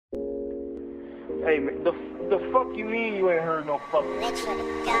Hey, man, the fuck you mean you ain't heard no fucking?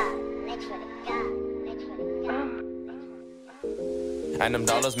 Literally, God. Literally, God. And them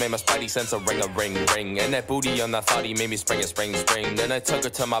dollars made my spidey sense a ring, ring. And that booty on that thotty made me spring. Then I took her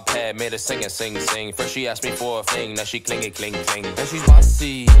to my pad, made her sing. First she asked me for a thing, now she cling. And she's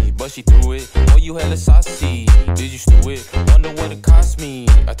bossy, but she threw it. Oh, you hella saucy, did you stew it? Wonder what it cost me.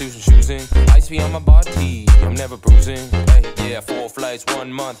 I threw some shoes in, ice be on my body, I'm never bruising. Hey, yeah, 4 flights,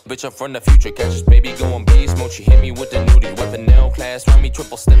 1 month. Bitch, I'm from the future, catch this baby going beast mode. She hit me with the nudie, weapon nail class, round me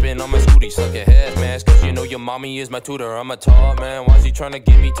triple stepping on my scooty. Suck your head, man, cause you know your mommy is my tutor. I'm a tall man, why she tryna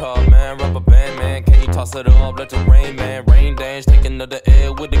get me tall, man? Rubber band, man, can you toss it up? Let the rain, man, rain dance, take another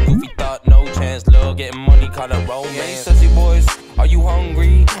air with a goofy thought, no chance. Love getting money, call it romance. Hey, sassy boys, are you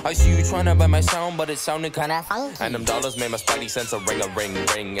hungry? I see you tryna buy my sound, but it sounded kinda funky. And them dollars made my spidey sense a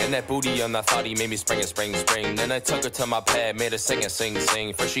ring. And that booty on that thotty made me spring. Then I took her to my pad, made her sing.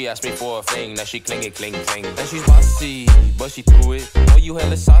 First she asked me for a thing, now she cling. And she's bossy, but she threw it. Oh, you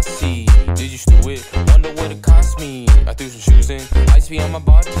hella saucy, did you stew it? Wonder what it cost me. I threw some shoes in, ice be on my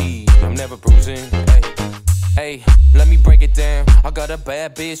body, I'm never bruising. Hey, let me break it down. I got a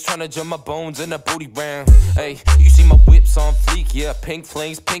bad bitch tryna jump my bones in a booty round. Hey, you see my whips on fleek, yeah, pink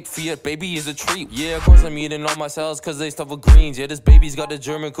flames, pink Fiat, baby is a treat. Yeah, of course I'm eating all my cells cause they stuff with greens. Yeah, this baby's got the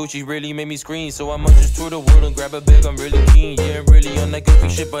German coochie, really made me scream. So I'ma just tour the world and grab a bag, I'm really keen. Yeah, really on that goofy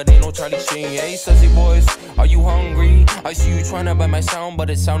shit, but ain't no Charlie Sheen. Hey, sassy boys, are you hungry? I see you tryna buy my sound, but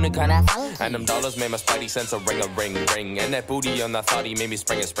it sounded kinda funky. And them dollars made my spidey sense a ring. And that booty on that thotty made me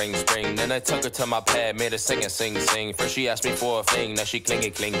spring. Then I took her to my pad, made her sing. First she asked me for a thing, now she cling.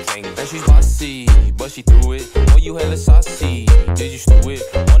 And she's bossy, but she threw it. Oh, you hella saucy, did you stew it?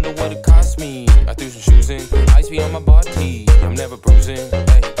 Wonder what it cost me. I threw some shoes in, ice be on my body, I'm never bruising.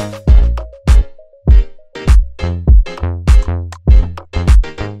 Hey.